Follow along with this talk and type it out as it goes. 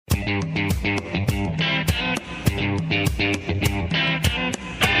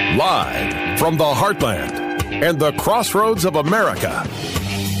Live from the heartland and the crossroads of America,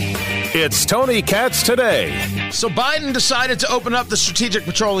 it's Tony Katz Today. So Biden decided to open up the Strategic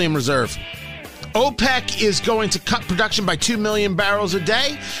Petroleum Reserve. OPEC is going to cut production by 2 million barrels a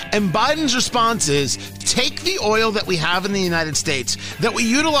day, and Biden's response is take the oil that we have in the United States that we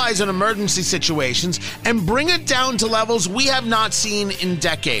utilize in emergency situations and bring it down to levels we have not seen in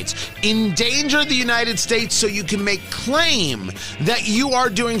decades. Endanger the United States so you can make claim that you are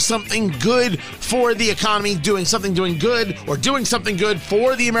doing something good for the economy, doing something good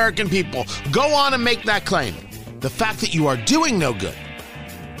for the American people. Go on and make that claim. The fact that you are doing no good,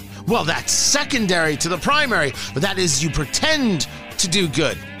 well, that's secondary to the primary, but that is you pretend to do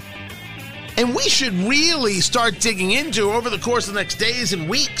good. And we should really start digging into over the course of the next days and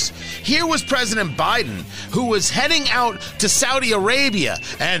weeks. Here was President Biden, who was heading out to Saudi Arabia,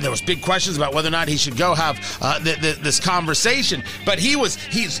 and there was big questions about whether or not he should go have this conversation. But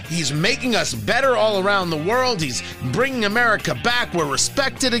he's making us better all around the world. He's bringing America back. We're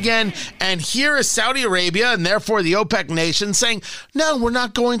respected again. And here is Saudi Arabia, and therefore the OPEC nation, saying, no, we're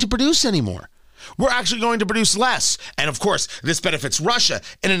not going to produce anymore. We're actually going to produce less. And of course, this benefits Russia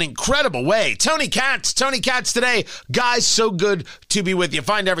in an incredible way. Tony Katz Today. Guys, so good to be with you.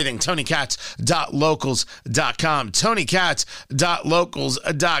 Find everything, TonyKatz.locals.com.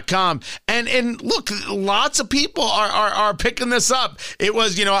 TonyKatz.locals.com. And look, lots of people are picking this up. It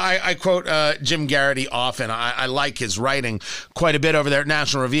was, I quote Jim Garrity often. I like his writing quite a bit over there at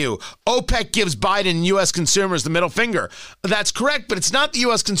National Review. OPEC gives Biden U.S. consumers the middle finger. That's correct, but it's not the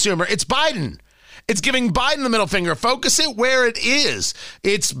U.S. consumer. It's Biden. It's giving Biden the middle finger. Focus it where it is.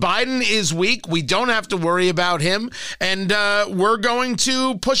 It's Biden is weak. We don't have to worry about him. And we're going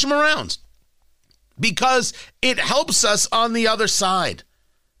to push him around because it helps us on the other side.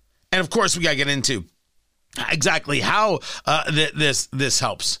 And of course, we got to get into exactly how this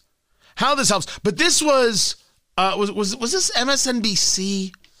helps. How this helps. But this was this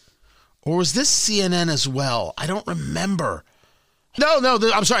MSNBC or was this CNN as well? I don't remember. No,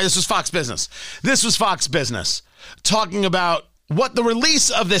 I'm sorry. This was Fox Business. Talking about what the release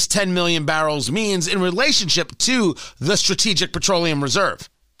of this 10 million barrels means in relationship to the Strategic Petroleum Reserve.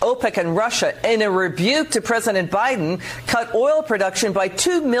 OPEC and Russia, in a rebuke to President Biden, cut oil production by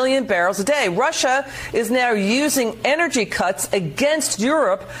 2 million barrels a day. Russia is now using energy cuts against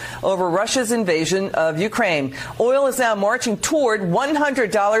Europe over Russia's invasion of Ukraine. Oil is now marching toward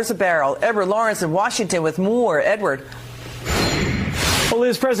 $100 a barrel. Edward Lawrence in Washington with more. Edward. Well,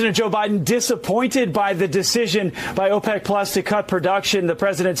 Liz, President Joe Biden disappointed by the decision by OPEC Plus to cut production. The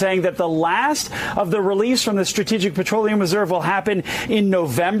president saying that the last of the release from the Strategic Petroleum Reserve will happen in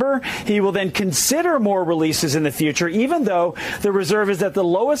November. He will then consider more releases in the future, even though the reserve is at the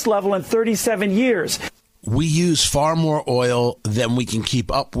lowest level in 37 years. We use far more oil than we can keep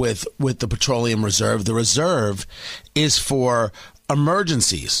up with the petroleum reserve. The reserve is for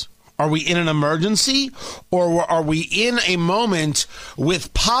emergencies. Are we in an emergency, or are we in a moment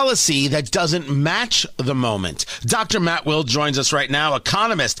with policy that doesn't match the moment? Dr. Matt Will joins us right now,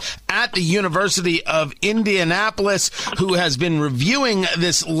 economist at the University of Indianapolis, who has been reviewing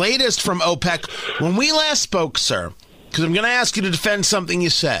this latest from OPEC. When we last spoke, sir, because I'm going to ask you to defend something you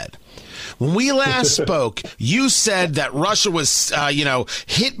said. When we last spoke, you said that Russia was,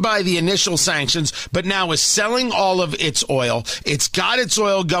 hit by the initial sanctions, but now is selling all of its oil. It's got its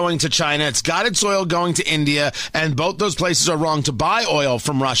oil going to China. It's got its oil going to India, and both those places are wrong to buy oil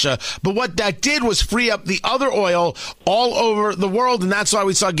from Russia. But what that did was free up the other oil all over the world, and that's why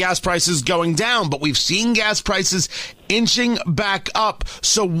we saw gas prices going down. But we've seen gas prices inching back up.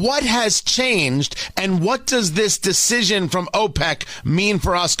 So what has changed, and what does this decision from OPEC mean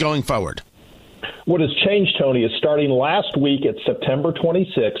for us going forward? What has changed, Tony, is starting last week at September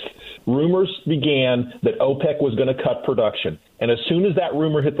 26th, rumors began that OPEC was going to cut production. And as soon as that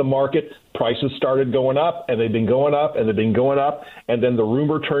rumor hit the market, prices started going up, and they've been going up, and they've been going up. And then the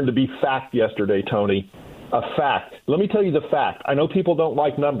rumor turned to be fact yesterday, Tony. A fact. Let me tell you the fact. I know people don't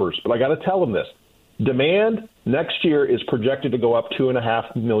like numbers, but I got to tell them this. Demand next year is projected to go up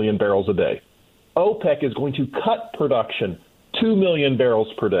 2.5 million barrels a day. OPEC is going to cut production 2 million barrels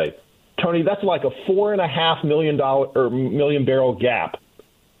per day. Tony, that's like a $4.5 million barrel gap.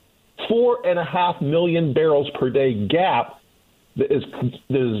 4.5 million barrels per day gap that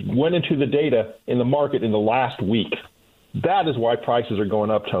went into the data in the market in the last week. That is why prices are going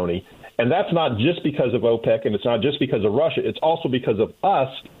up, Tony. And that's not just because of OPEC, and it's not just because of Russia. It's also because of us,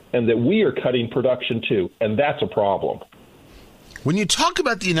 and that we are cutting production too. And that's a problem. When you talk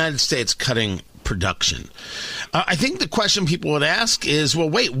about the United States cutting production. I think the question people would ask is, well,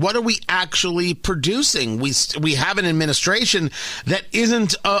 wait, what are we actually producing? We have an administration that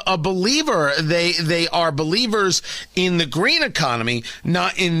isn't a believer. They are believers in the green economy,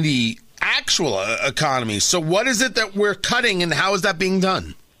 not in the actual economy. So what is it that we're cutting, and how is that being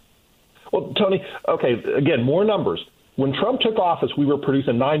done? Well, Tony, okay, again, more numbers. When Trump took office, we were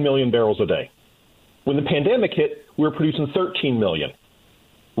producing 9 million barrels a day. When the pandemic hit, we were producing 13 million.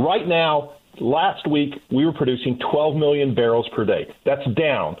 Right now, last week, we were producing 12 million barrels per day. That's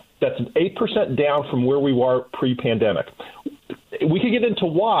down. That's 8% down from where we were pre-pandemic. We could get into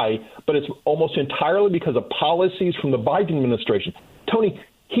why, but it's almost entirely because of policies from the Biden administration. Tony,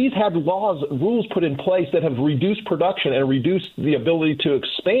 he's had rules put in place that have reduced production and reduced the ability to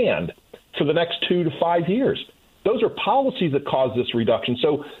expand for the next 2 to 5 years. Those are policies that cause this reduction.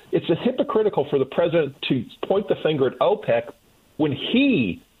 So it's hypocritical for the president to point the finger at OPEC when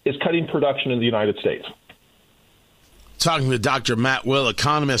he is cutting production in the United States. Talking to Dr. Matt Will,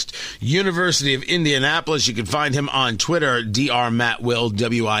 economist, University of Indianapolis. You can find him on Twitter, Dr. Matt Will,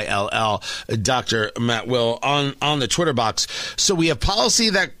 W-I-L-L, Dr. Matt Will, on the Twitter box. So we have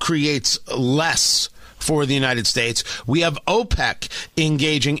policy that creates less for the United States. We have OPEC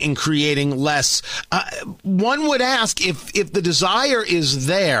engaging in creating less. One would ask if the desire is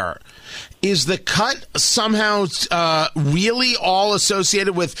there, is the cut somehow really all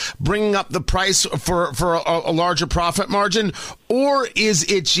associated with bringing up the price for a larger profit margin, or is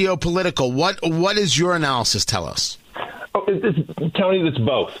it geopolitical? What does your analysis tell us? Tony, it's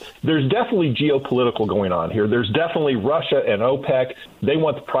both. There's definitely geopolitical going on here. There's definitely Russia and OPEC. They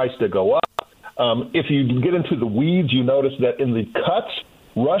want the price to go up. If you get into the weeds, you notice that in the cuts,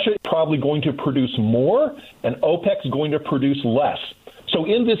 Russia is probably going to produce more and OPEC is going to produce less. So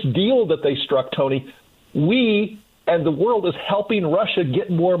in this deal that they struck, Tony, we and the world is helping Russia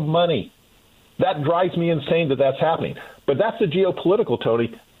get more money. That drives me insane that that's happening. But that's the geopolitical,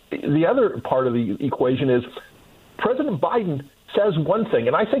 Tony. The other part of the equation is President Biden says one thing,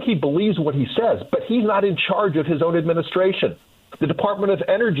 and I think he believes what he says, but he's not in charge of his own administration. The Department of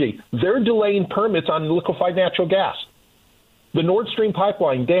Energy, they're delaying permits on liquefied natural gas. The Nord Stream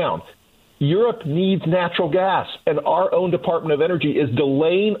pipeline down. Europe needs natural gas, and our own Department of Energy is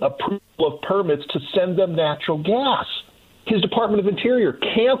delaying approval of permits to send them natural gas. His Department of Interior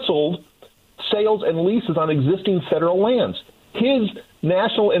canceled sales and leases on existing federal lands. His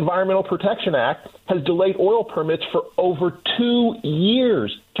National Environmental Protection Act has delayed oil permits for over 2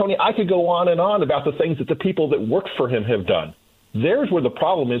 years. Tony, I could go on and on about the things that the people that worked for him have done. There's where the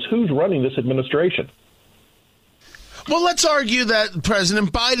problem is. Who's running this administration? Well, let's argue that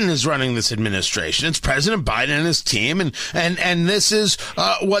President Biden is running this administration. It's President Biden and his team, and this is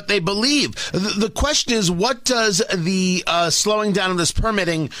what they believe. The question is, what does the slowing down of this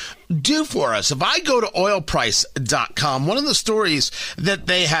permitting do for us? If I go to oilprice.com, one of the stories that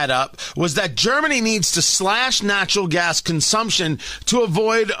they had up was that Germany needs to slash natural gas consumption to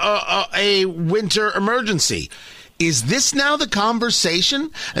avoid a winter emergency. Is this now the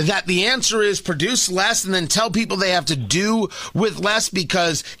conversation that the answer is produce less and then tell people they have to do with less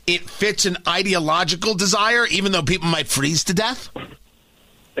because it fits an ideological desire, even though people might freeze to death?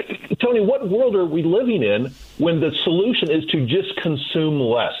 Tony, what world are we living in when the solution is to just consume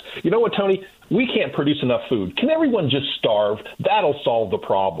less? You know what, Tony? We can't produce enough food. Can everyone just starve? That'll solve the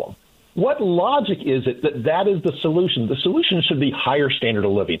problem. What logic is it that is the solution? The solution should be higher standard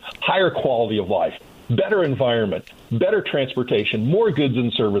of living, higher quality of life, better environment, better transportation, more goods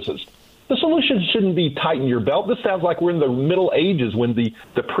and services. The solution shouldn't be tighten your belt. This sounds like we're in the Middle Ages when the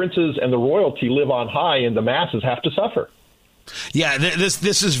princes and the royalty live on high and the masses have to suffer. Yeah,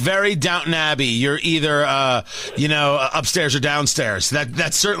 this is very Downton Abbey. You're either, upstairs or downstairs.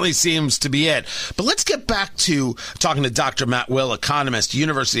 That certainly seems to be it. But let's get back to talking to Dr. Matt Will, economist,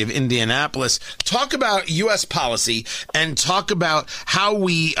 University of Indianapolis. Talk about U.S. policy and talk about how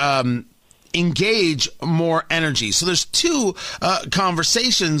we engage more energy. So there's two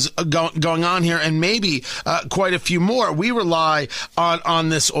conversations going on here, and maybe quite a few more. We rely on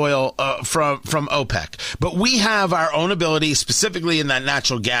this oil from OPEC, but we have our own ability, specifically in that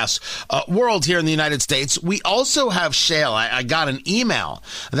natural gas world here in the United States. We also have shale. I got an email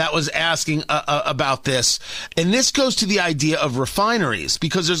that was asking about this, and this goes to the idea of refineries,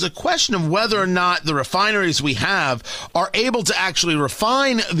 because there's a question of whether or not the refineries we have are able to actually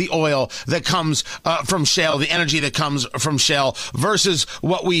refine the oil that comes from shale, the energy that comes from shale, versus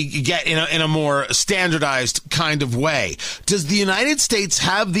what we get in a more standardized kind of way. Does the United States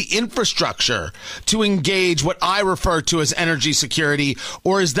have the infrastructure to engage what I refer to as energy security,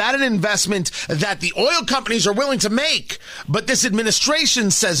 or is that an investment that the oil companies are willing to make, but this administration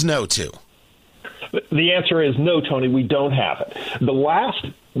says no to? The answer is no, Tony, we don't have it. The last,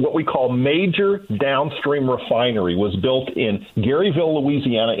 what we call major downstream refinery, was built in Garyville,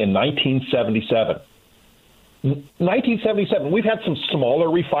 Louisiana in 1977. 1977, we've had some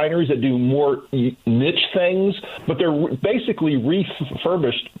smaller refineries that do more niche things, but they're basically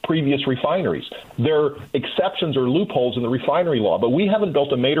refurbished previous refineries. They're exceptions or loopholes in the refinery law, but we haven't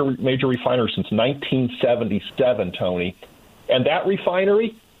built a major refinery since 1977, Tony. And that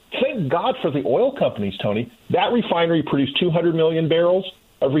refinery, thank God for the oil companies, Tony, that refinery produced 200 million barrels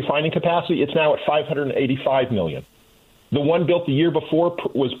of refining capacity. It's now at 585 million. The one built the year before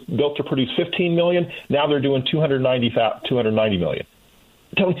was built to produce 15 million. Now they're doing 290 million.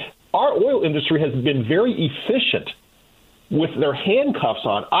 Tony, our oil industry has been very efficient with their handcuffs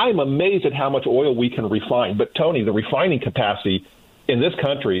on. I'm amazed at how much oil we can refine. But, Tony, the refining capacity in this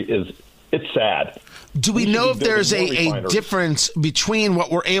country it's sad. Do we know if there's a difference between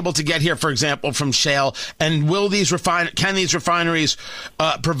what we're able to get here, for example, from shale, and can these refineries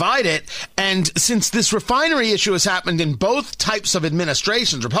provide it? And since this refinery issue has happened in both types of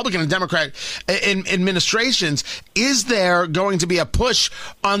administrations, Republican and Democrat administrations, is there going to be a push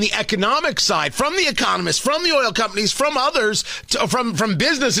on the economic side from the economists, from the oil companies, from others, from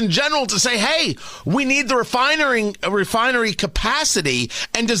business in general, to say, hey, we need the refinery capacity?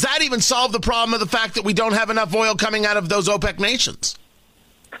 And does that even solve the problem of the fact that we don't have enough oil coming out of those OPEC nations?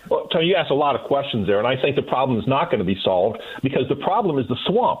 Well, Tony, you asked a lot of questions there, and I think the problem is not going to be solved because the problem is the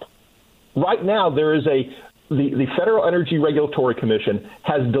swamp. Right now, there is the Federal Energy Regulatory Commission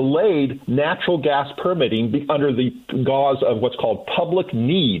has delayed natural gas permitting under the gauze of what's called public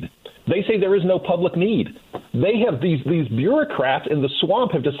need. They say there is no public need. They have these bureaucrats in the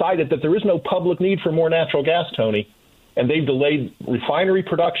swamp have decided that there is no public need for more natural gas, Tony. And they've delayed refinery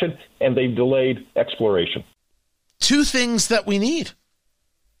production, and they've delayed exploration. Two things that we need.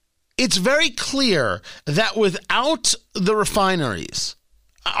 It's very clear that without the refineries,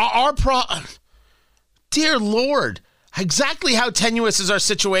 dear Lord, exactly how tenuous is our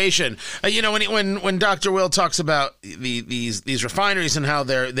situation? When Dr. Will talks about these refineries and how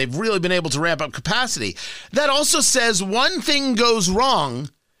they've really been able to ramp up capacity, that also says one thing goes wrong,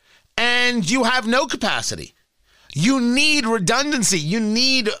 and you have no capacity. You need redundancy. You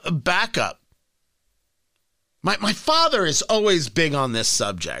need backup. My father is always big on this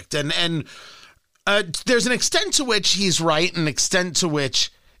subject, and there's an extent to which he's right and an extent to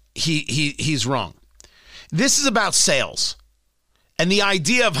which he's wrong. This is about sales and the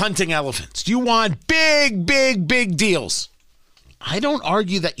idea of hunting elephants. You want big, big, big deals. I don't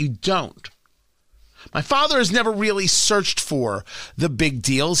argue that you don't. My father has never really searched for the big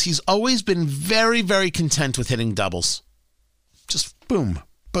deals. He's always been very, very content with hitting doubles. Just boom,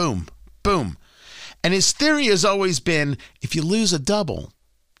 boom, boom. And his theory has always been, if you lose a double,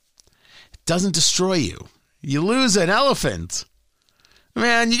 it doesn't destroy you. You lose an elephant,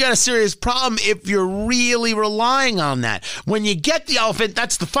 man, you got a serious problem if you're really relying on that. When you get the elephant,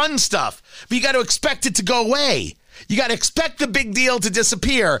 that's the fun stuff. But you got to expect it to go away. You got to expect the big deal to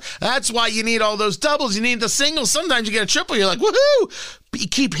disappear. That's why you need all those doubles. You need the singles. Sometimes you get a triple. You're like, woohoo! But you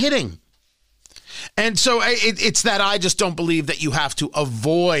keep hitting. And so it's that I just don't believe that you have to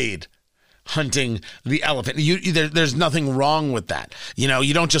avoid hunting the elephant. There's nothing wrong with that.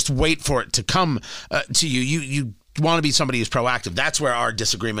 You don't just wait for it to come to you. You want to be somebody who's proactive. That's where our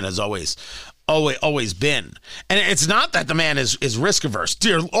disagreement has always been. And it's not that the man is risk averse.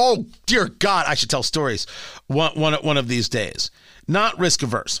 Dear God, I should tell stories one of these days. Not risk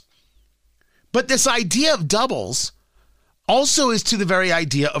averse. But this idea of doubles also is to the very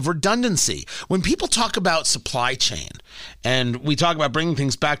idea of redundancy. When people talk about supply chain and we talk about bringing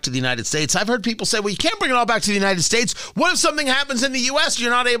things back to the United States, I've heard people say, well, you can't bring it all back to the United States. What if something happens in the U.S. you're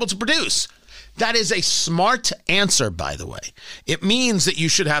not able to produce? That is a smart answer, by the way. It means that you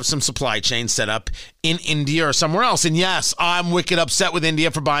should have some supply chain set up in India or somewhere else. And yes, I'm wicked upset with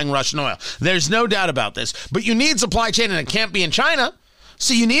India for buying Russian oil. There's no doubt about this. But you need supply chain, and it can't be in China.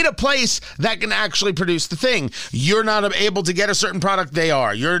 So you need a place that can actually produce the thing. You're not able to get a certain product, they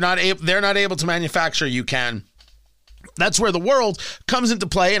are. They're not able to manufacture, you can. That's where the world comes into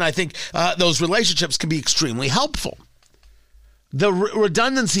play, and I think those relationships can be extremely helpful. The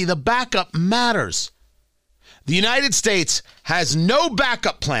redundancy, the backup matters. The United States has no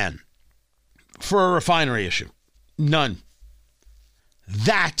backup plan for a refinery issue. None.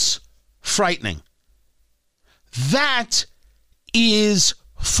 That's frightening. That is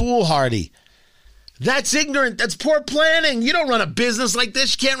foolhardy. That's ignorant. That's poor planning. You don't run a business like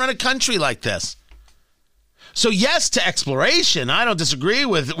this. You can't run a country like this. So yes to exploration. I don't disagree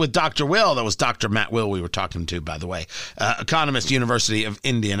with Dr. Will. That was Dr. Matt Will we were talking to, by the way. Economist, University of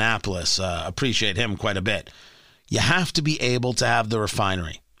Indianapolis. Appreciate him quite a bit. You have to be able to have the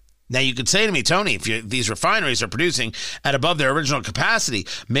refinery. Now, you could say to me, Tony, if these refineries are producing at above their original capacity,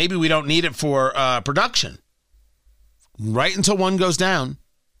 maybe we don't need it for production. Right until one goes down.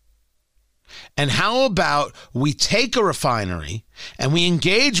 And how about we take a refinery and we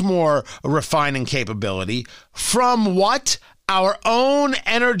engage more refining capability from what? Our own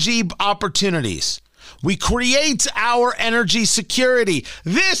energy opportunities. We create our energy security.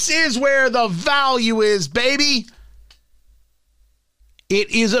 This is where the value is, baby.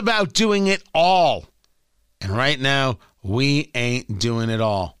 It is about doing it all. And right now, we ain't doing it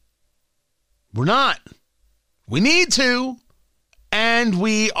all. We're not. We need to, and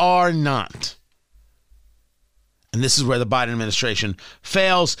we are not. And this is where the Biden administration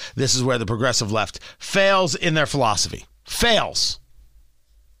fails. This is where the progressive left fails in their philosophy. Fails.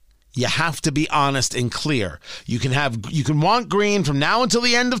 You have to be honest and clear. You can want green from now until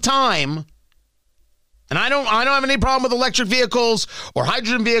the end of time. And I don't have any problem with electric vehicles or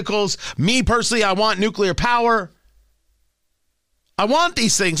hydrogen vehicles. Me personally, I want nuclear power. I want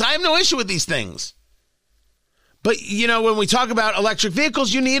these things. I have no issue with these things. But, when we talk about electric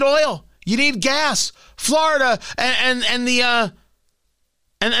vehicles, you need oil. You need gas. Florida and the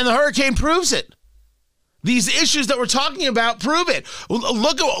hurricane proves it. These issues that we're talking about prove it.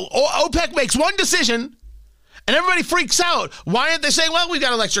 Look, OPEC makes one decision and everybody freaks out. Why aren't they saying, well, we've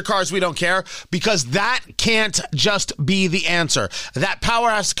got electric cars, we don't care? Because that can't just be the answer. That power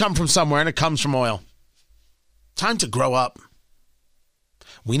has to come from somewhere, and it comes from oil. Time to grow up.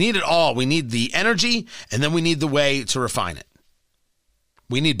 We need it all. We need the energy, and then we need the way to refine it.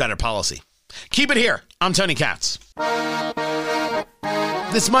 We need better policy. Keep it here. I'm Tony Katz.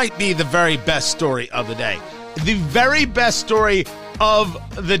 This might be the very best story of the day. The very best story of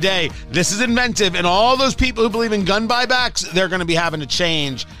the day. This is inventive, and all those people who believe in gun buybacks, they're going to be having to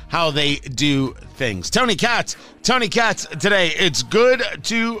change how they do things. Tony Katz today. It's good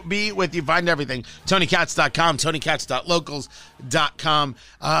to be with you. Find everything. TonyKatz.com, TonyKatz.locals.com.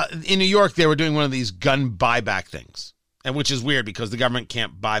 In New York, they were doing one of these gun buyback things. And which is weird because the government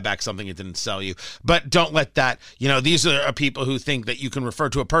can't buy back something it didn't sell you. But don't let that, these are people who think that you can refer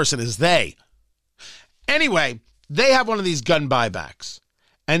to a person as they. Anyway, they have one of these gun buybacks.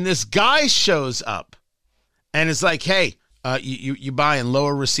 And this guy shows up and is like, hey, you buying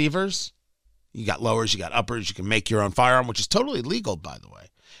lower receivers? You got lowers, you got uppers, you can make your own firearm, which is totally legal, by the way.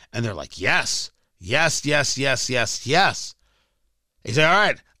 And they're like, yes. He said, all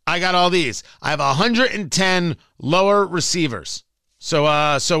right, I got all these. I have 110 lower receivers. So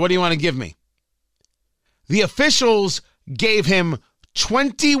what do you want to give me? The officials gave him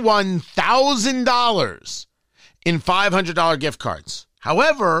 $21,000 in $500 gift cards.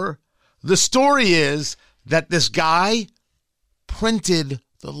 However, the story is that this guy printed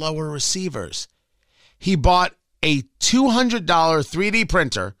the lower receivers. He bought a $200 3D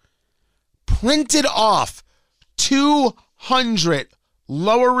printer, printed off 200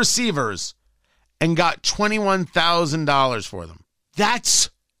 lower receivers, and got $21,000 for them. That's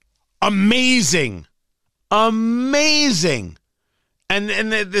amazing. Amazing. And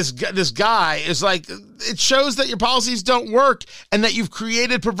this guy is like, it shows that your policies don't work and that you've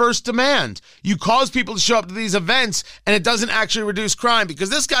created perverse demand. You cause people to show up to these events and it doesn't actually reduce crime, because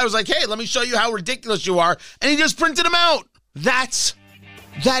this guy was like, hey, let me show you how ridiculous you are. And he just printed them out. That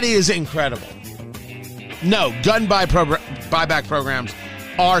is incredible. No, gun buyback programs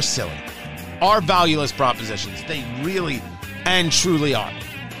are silly, are valueless propositions. They really and truly are.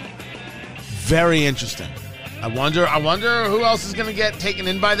 Very interesting. I wonder who else is going to get taken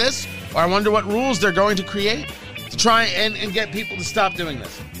in by this, or I wonder what rules they're going to create to try and get people to stop doing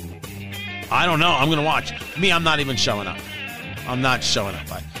this. I don't know. I'm going to watch. Me, I'm not even showing up. I'm not showing up.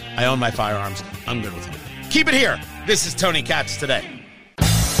 I own my firearms. I'm good with them. Keep it here. This is Tony Katz Today.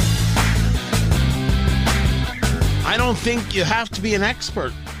 I don't think you have to be an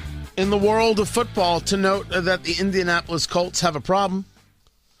expert in the world of football to note that the Indianapolis Colts have a problem.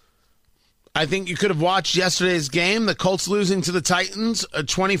 I think you could have watched yesterday's game. The Colts losing to the Titans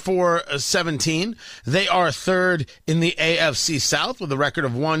 24-17. They are third in the AFC South with a record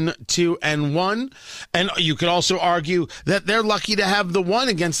of 1-2-1. And you could also argue that they're lucky to have the one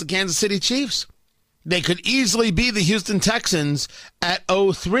against the Kansas City Chiefs. They could easily be the Houston Texans at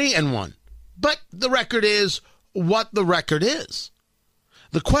 0-3-1. But the record is what the record is.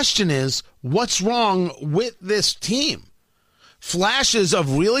 The question is, what's wrong with this team? Flashes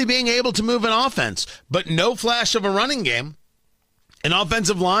of really being able to move an offense, but no flash of a running game. An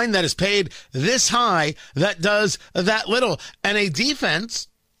offensive line that is paid this high that does that little, and a defense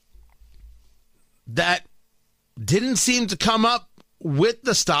that didn't seem to come up with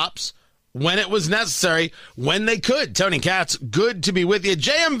the stops when it was necessary, when they could. Tony Katz, good to be with you.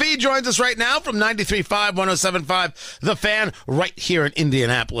 JMV joins us right now from 93.5, 107.5, The Fan, right here in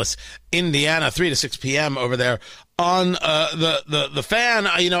Indianapolis, Indiana, 3 to 6 p.m. over there on the Fan.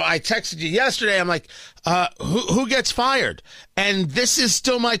 I texted you yesterday. I'm like, who gets fired? And this is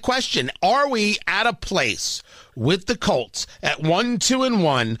still my question. Are we at a place with the Colts at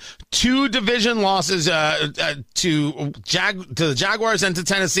 1-2-1, 2 division losses to the Jaguars and to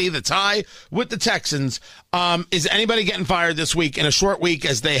Tennessee, the tie with the Texans? Is anybody getting fired this week in a short week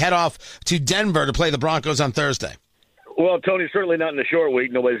as they head off to Denver to play the Broncos on Thursday? Well, Tony, certainly not in a short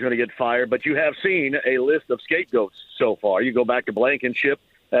week. Nobody's going to get fired, but you have seen a list of scapegoats so far. You go back to Blankenship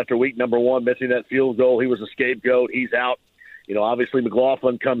after week number 1, missing that field goal. He was a scapegoat. He's out. Obviously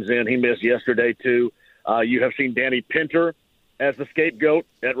McLaughlin comes in. He missed yesterday, too. You have seen Danny Pinter as the scapegoat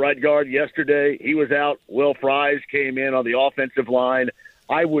at right guard yesterday. He was out. Will Fries came in on the offensive line.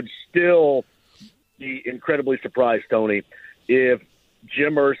 I would still be incredibly surprised, Tony, if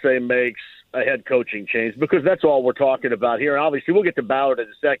Jim Irsay makes a head coaching change, because that's all we're talking about here. And obviously we'll get to Ballard in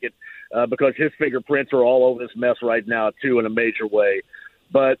a second because his fingerprints are all over this mess right now, too, in a major way.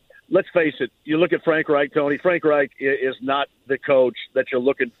 But let's face it, you look at Frank Reich, Tony. Frank Reich is not the coach that you're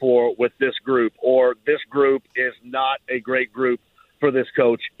looking for with this group, or this group is not a great group for this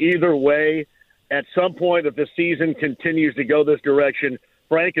coach. Either way, at some point, if the season continues to go this direction,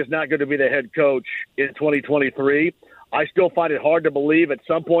 Frank is not going to be the head coach in 2023. I still find it hard to believe at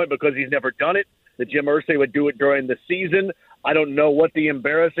some point, because he's never done it, that Jim Irsay would do it during the season. I don't know what the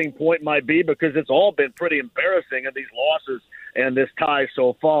embarrassing point might be, because it's all been pretty embarrassing in these losses and this tie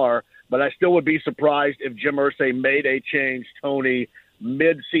so far. But I still would be surprised if Jim Irsay made a change, Tony,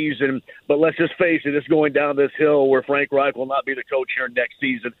 mid-season. But let's just face it, it's going down this hill where Frank Reich will not be the coach here next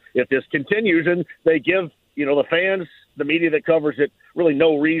season if this continues. And they give, the fans, the media that covers it, really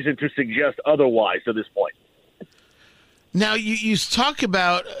no reason to suggest otherwise at this point. Now, you talk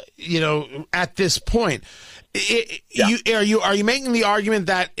about, at this point, are you making the argument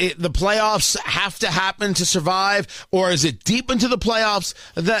that the playoffs have to happen to survive, or is it deep into the playoffs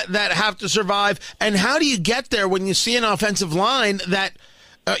that have to survive? And how do you get there when you see an offensive line that,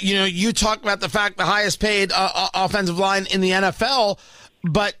 you talk about the fact the highest paid offensive line in the NFL,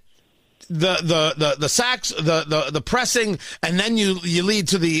 but the sacks, the pressing, and then you lead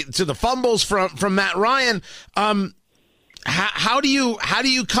to the fumbles from Matt Ryan. How do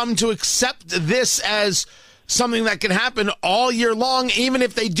you come to accept this as something that can happen all year long, even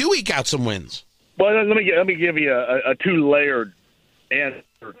if they do eke out some wins? Well, let me give you a two-layered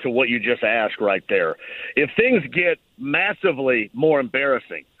answer to what you just asked right there. If things get massively more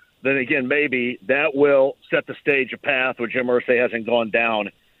embarrassing, then again, maybe that will set the stage, a path where Jim Irsay hasn't gone down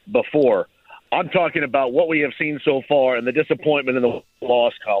before. I'm talking about what we have seen so far and the disappointment in the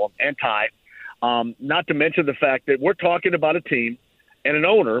loss column and tie. Not to mention the fact that we're talking about a team and an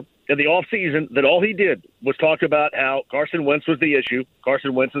owner in the offseason that all he did was talk about how Carson Wentz was the issue.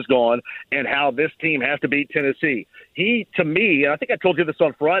 Carson Wentz is gone, and how this team has to beat Tennessee. He, to me, and I think I told you this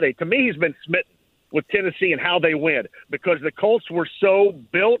on Friday, to me he's been smitten with Tennessee and how they win, because the Colts were so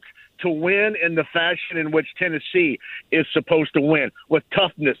built to win in the fashion in which Tennessee is supposed to win, with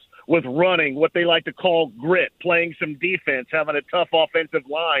toughness, with running, what they like to call grit, playing some defense, having a tough offensive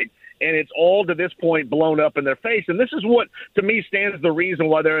line. And it's all to this point blown up in their face. And this is what, to me, stands the reason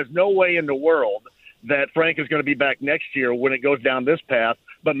why there is no way in the world that Frank is going to be back next year when it goes down this path,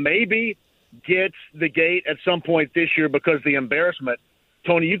 but maybe gets the gate at some point this year because the embarrassment.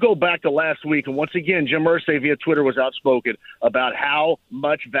 Tony, you go back to last week, and once again, Jim Irsay via Twitter was outspoken about how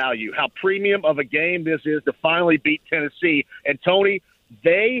much value, how premium of a game this is to finally beat Tennessee. And, Tony,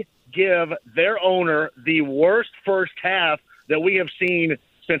 they give their owner the worst first half that we have seen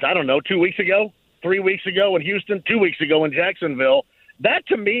since, 2 weeks ago, 3 weeks ago in Houston, 2 weeks ago in Jacksonville. That,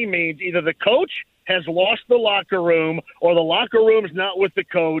 to me, means either the coach has lost the locker room, or the locker room's not with the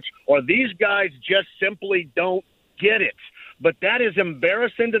coach, or these guys just simply don't get it. But that is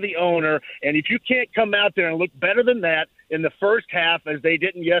embarrassing to the owner, and if you can't come out there and look better than that in the first half as they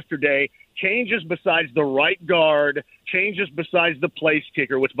didn't yesterday, changes besides the right guard, changes besides the place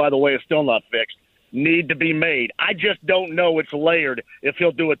kicker, which, by the way, is still not fixed, need to be made. I just don't know it's layered if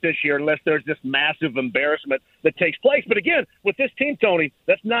he'll do it this year unless there's this massive embarrassment that takes place. But again, with this team, Tony,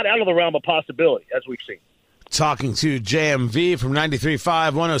 that's not out of the realm of possibility, as we've seen. Talking to JMV from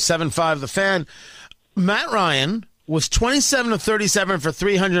 93.5, 107.5 The Fan. Matt Ryan was 27 of 37 for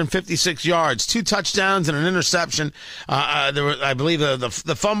 356 yards, 2 touchdowns and an interception. There were, I believe,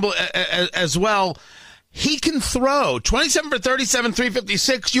 the fumble as well. He can throw 27 for 37,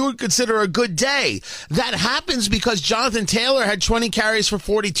 356. You would consider a good day. That happens because Jonathan Taylor had 20 carries for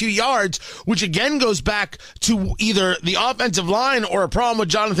 42 yards, which again goes back to either the offensive line or a problem with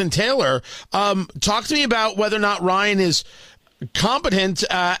Jonathan Taylor. Talk to me about whether or not Ryan is competent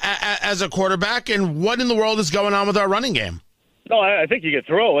as a quarterback and what in the world is going on with our running game. No, I think you could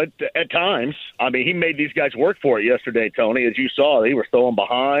throw it at times. I mean, he made these guys work for it yesterday, Tony. As you saw, they were throwing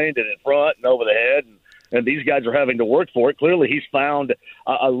behind and in front and over the head, and these guys are having to work for it. Clearly, he's found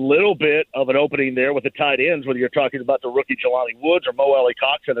a little bit of an opening there with the tight ends, whether you're talking about the rookie Jelani Woods or Mo Alley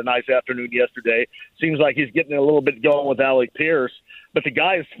Cox had a nice afternoon yesterday. Seems like he's getting a little bit going with Alec Pierce. But the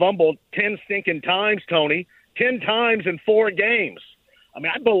guy has fumbled 10 stinking times, Tony, 10 times in 4 games. I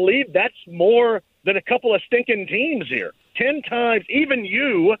mean, I believe that's more than a couple of stinking teams here. 10 times, even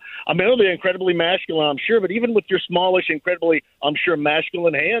you, I mean, they're incredibly masculine, I'm sure, but even with your smallish, incredibly, I'm sure,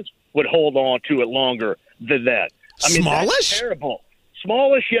 masculine hands would hold on to it longer than that. I mean, smallish? That's terrible.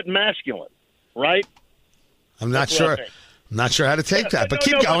 Smallish yet masculine, right? I'm not sure. I'm not sure how to take that, but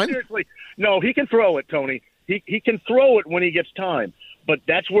keep going. But seriously, no, he can throw it, Tony. He can throw it when he gets time, but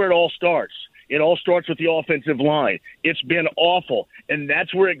that's where it all starts. It all starts with the offensive line. It's been awful, and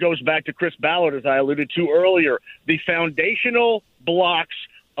that's where it goes back to Chris Ballard, as I alluded to earlier. The foundational blocks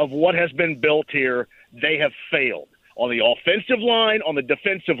of what has been built here, they have failed. On the offensive line, on the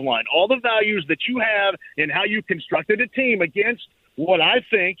defensive line, all the values that you have in how you constructed a team against what I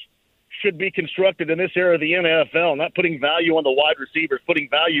think should be constructed in this era of the NFL, not putting value on the wide receivers, putting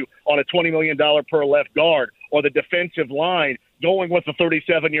value on a $20 million per left guard, or the defensive line going with the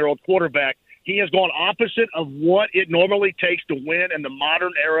 37-year-old quarterback. He has gone opposite of what it normally takes to win in the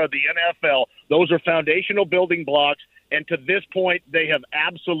modern era of the NFL. Those are foundational building blocks, and to this point, they have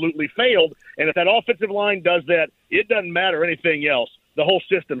absolutely failed. And if that offensive line does that, it doesn't matter anything else. The whole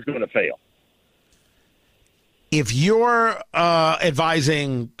system's going to fail. If you're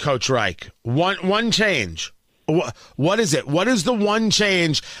advising Coach Reich, one change, what is it? What is the one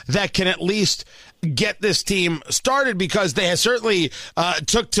change that can at least get this team started? Because they certainly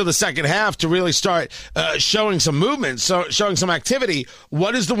took to the second half to really start showing some movement, showing some activity.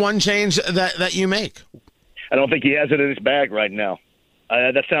 What is the one change that you make? I don't think he has it in his bag right now.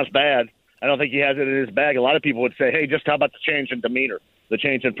 That sounds bad. I don't think he has it in his bag. A lot of people would say, hey, just how about the change in demeanor, the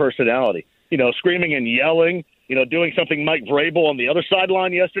change in personality? You know, screaming and yelling, you know, doing something Mike Vrabel on the other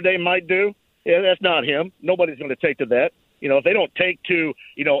sideline yesterday might do. Yeah, that's not him. Nobody's going to take to that. You know, if they don't take to,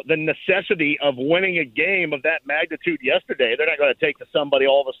 you know, the necessity of winning a game of that magnitude yesterday, they're not going to take to somebody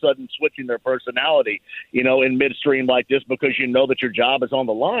all of a sudden switching their personality, you know, in midstream like this because you know that your job is on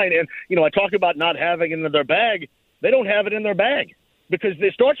the line. And, you know, I talk about not having it in their bag. They don't have it in their bag because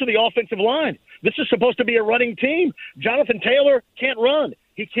it starts with the offensive line. This is supposed to be a running team. Jonathan Taylor can't run.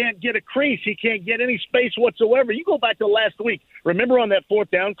 He can't get a crease. He can't get any space whatsoever. You go back to last week. Remember on that 4th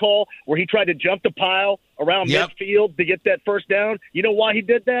down call where he tried to jump the pile around midfield to get that first down? You know why he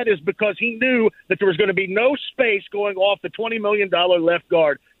did that? Is because he knew that there was going to be no space going off the $20 million left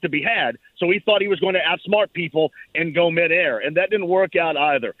guard to be had. So he thought he was going to outsmart people and go midair. And that didn't work out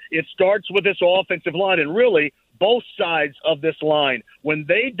either. It starts with this offensive line, and really both sides of this line. When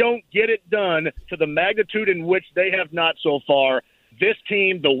they don't get it done to the magnitude in which they have not so far, this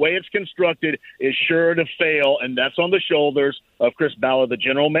team, the way it's constructed, is sure to fail, and that's on the shoulders of Chris Ballard, the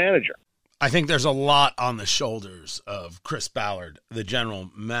general manager. I think there's a lot on the shoulders of Chris Ballard, the general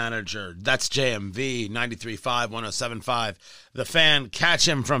manager. That's JMV, 93.5, 107.5. The Fan. Catch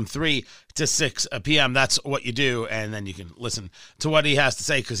him from 3 to 6 p.m. That's what you do, and then you can listen to what he has to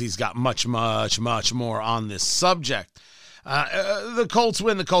say because he's got much, much, much more on this subject. The Colts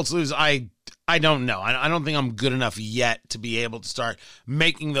win, the Colts lose. I don't know. I don't think I'm good enough yet to be able to start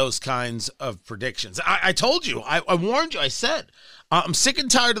making those kinds of predictions. I told you. I warned you. I said I'm sick and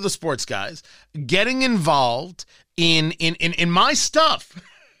tired of the sports guys getting involved in my stuff,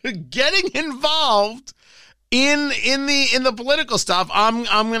 getting involved in the political stuff. I'm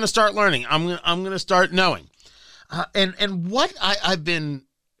going to start learning. I'm going to start knowing. And what I've been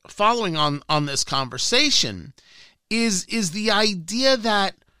following on this conversation is the idea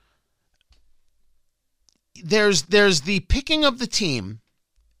that there's the picking of the team,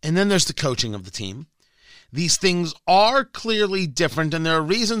 and then there's the coaching of the team. These things are clearly different, and there are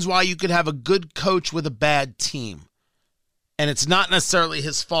reasons why you could have a good coach with a bad team, and it's not necessarily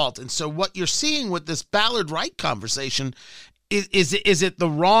his fault. And so what you're seeing with this Ballard Wright conversation is it the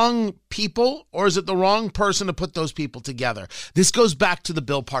wrong people, or is it the wrong person to put those people together? This goes back to the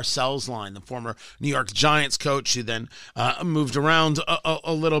Bill Parcells line, the former New York Giants coach who then moved around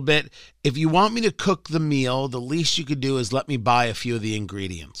a little bit. If you want me to cook the meal, the least you could do is let me buy a few of the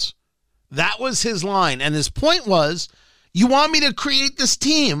ingredients. That was his line. And his point was, you want me to create this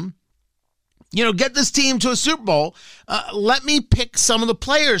team, get this team to a Super Bowl, let me pick some of the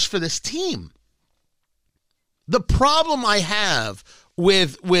players for this team. The problem I have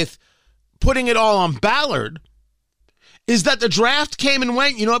with putting it all on Ballard is that the draft came and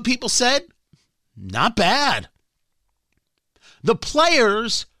went. You know what people said? Not bad. The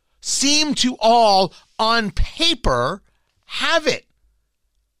players seem to all, on paper, have it.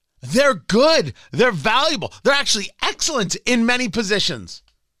 They're good. They're valuable. They're actually excellent in many positions.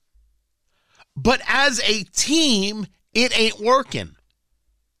 But as a team, it ain't working.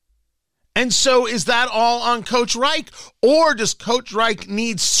 And so is that all on Coach Reich? Or does Coach Reich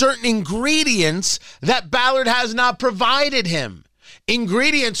need certain ingredients that Ballard has not provided him?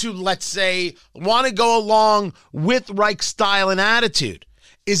 Ingredients who, let's say, want to go along with Reich's style and attitude.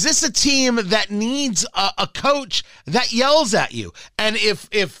 Is this a team that needs a coach that yells at you? And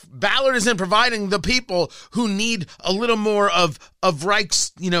if Ballard isn't providing the people who need a little more of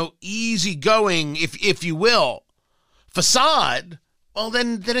Reich's, easygoing, if you will, facade, well,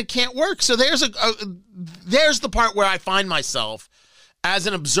 then it can't work. So there's the part where I find myself as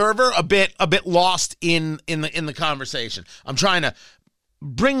an observer a bit lost in the conversation. I'm trying to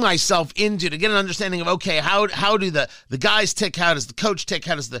bring myself into to get an understanding of, okay, how do the guys tick? How does the coach tick?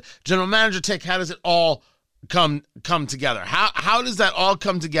 How does the general manager tick? How does it all come together? How does that all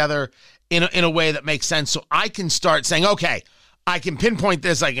come together in a way that makes sense? So I can start saying, okay, I can pinpoint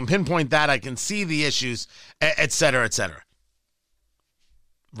this, I can pinpoint that, I can see the issues, et cetera, et cetera.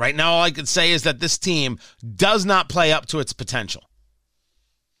 Right now, all I could say is that this team does not play up to its potential.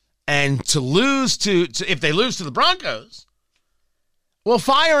 And to lose if they lose to the Broncos, well,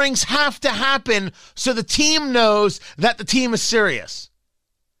 firings have to happen so the team knows that the team is serious.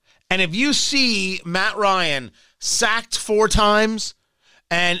 And if you see Matt Ryan sacked 4 times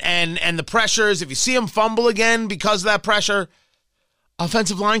and the pressures, if you see him fumble again because of that pressure,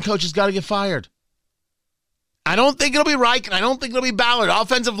 offensive line coach has got to get fired. I don't think it'll be Reich, and I don't think it'll be Ballard.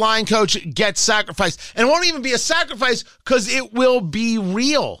 Offensive line coach gets sacrificed. And it won't even be a sacrifice because it will be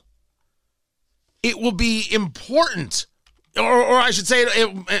real. It will be important. Or I should say,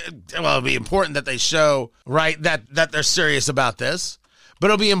 it'll be important that they show, right, that they're serious about this. But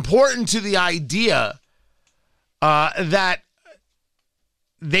it'll be important to the idea that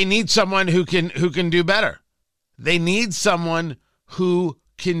they need someone who can do better. They need someone who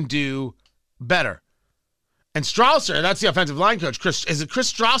can do better. And Strausser, that's the offensive line coach. Is it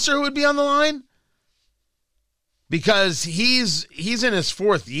Chris Strausser who would be on the line? Because he's in his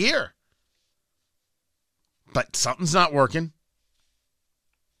 4th year. But something's not working.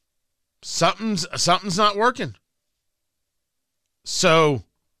 Something's not working. So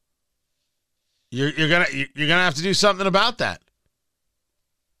you're gonna have to do something about that.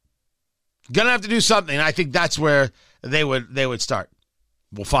 Gonna have to do something. I think that's where they would start.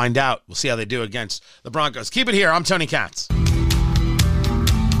 We'll find out. We'll see how they do against the Broncos. Keep it here. I'm Tony Katz.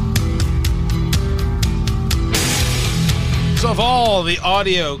 So of all the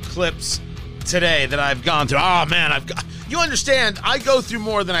audio clips today that I've gone through, you understand, I go through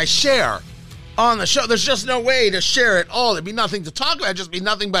more than I share on the show. There's just no way to share it all. There'd be nothing to talk about. It'd just be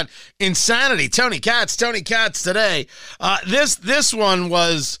nothing but insanity. Tony Katz today. This one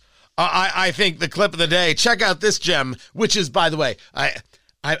was, I think, the clip of the day. Check out this gem, which is, by the way,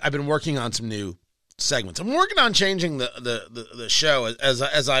 I've been working on some new segments. I'm working on changing the show as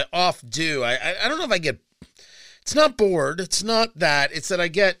I oft do. I don't know if I get, it's not bored. It's not that. It's that I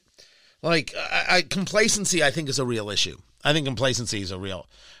get, complacency, I think, is a real issue. I think complacency is a real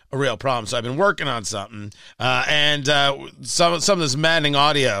problem. So I've been working on something, and some of this maddening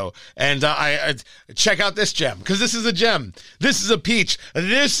audio, and I check out this gem, because this is a gem. This is a peach.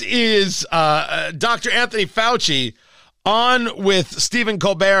 This is Dr. Anthony Fauci on with Stephen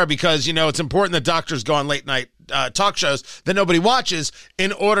Colbert, because, it's important that doctors go on late night talk shows that nobody watches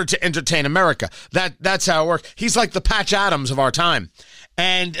in order to entertain America. That's how it works. He's like the Patch Adams of our time.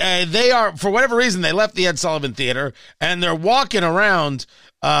 And they are, for whatever reason, they left the Ed Sullivan Theater, and they're walking around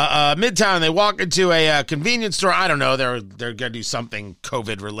Midtown. They walk into a convenience store. I don't know. They're going to do something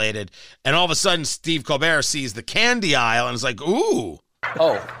COVID related. And all of a sudden, Steve Colbert sees the candy aisle and is like, ooh.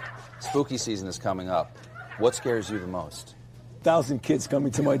 Oh, spooky season is coming up. What scares you the most? 1,000 kids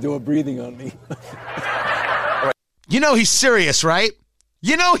coming to my door breathing on me. He's serious, right?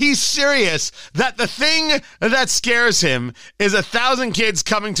 You know he's serious that the thing that scares him is 1,000 kids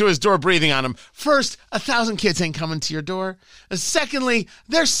coming to his door breathing on him. First, 1,000 kids ain't coming to your door. Secondly,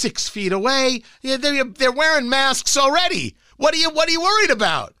 they're 6 feet away. They're wearing masks already. What are you worried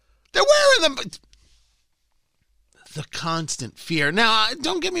about? They're wearing them. The constant fear. Now,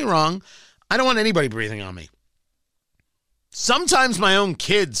 don't get me wrong. I don't want anybody breathing on me. Sometimes my own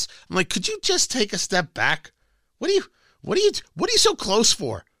kids, I'm like, could you just take a step back? What are you so close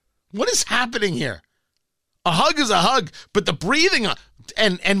for? What is happening here? A hug is a hug, but the breathing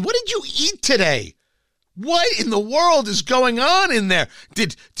and what did you eat today? What in the world is going on in there? Do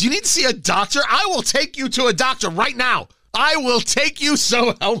you need to see a doctor? I will take you to a doctor right now. I will take you,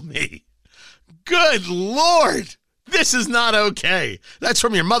 so help me. Good Lord. This is not okay. That's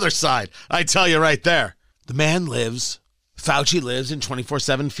from your mother's side. I tell you right there. The man lives, Fauci lives in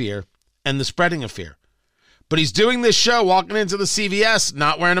 24/7 fear and the spreading of fear. But he's doing this show, walking into the CVS,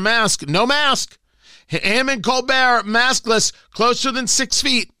 not wearing a mask. No mask. Him and Colbert, maskless, closer than 6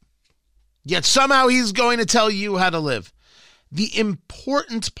 feet. Yet somehow he's going to tell you how to live. The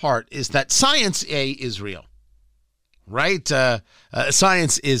important part is that science, is real. Right?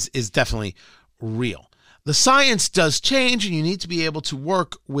 Science is definitely real. The science does change, and you need to be able to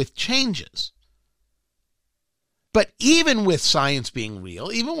work with changes. But even with science being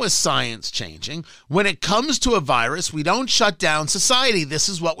real, even with science changing, when it comes to a virus, we don't shut down society. This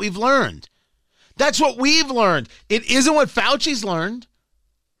is what we've learned. That's what we've learned. It isn't what Fauci's learned.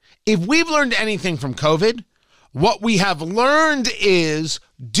 If we've learned anything from COVID, what we have learned is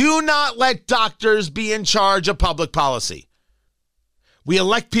do not let doctors be in charge of public policy. We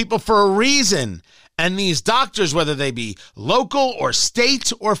elect people for a reason. And these doctors, whether they be local or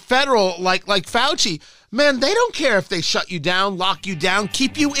state or federal, like Fauci, man, they don't care if they shut you down, lock you down,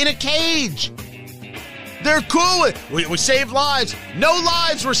 keep you in a cage. They're cool with we saved lives. No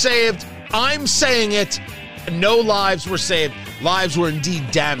lives were saved. I'm saying it. No lives were saved. Lives were indeed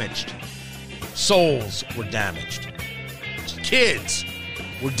damaged. Souls were damaged. Kids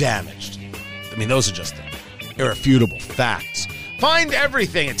were damaged. I mean, those are just irrefutable facts. Find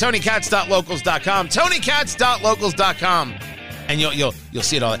everything at TonyKatz.locals.com. TonyKatz.locals.com. And you'll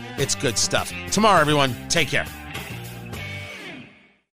see it all. It's good stuff. Tomorrow, everyone, take care.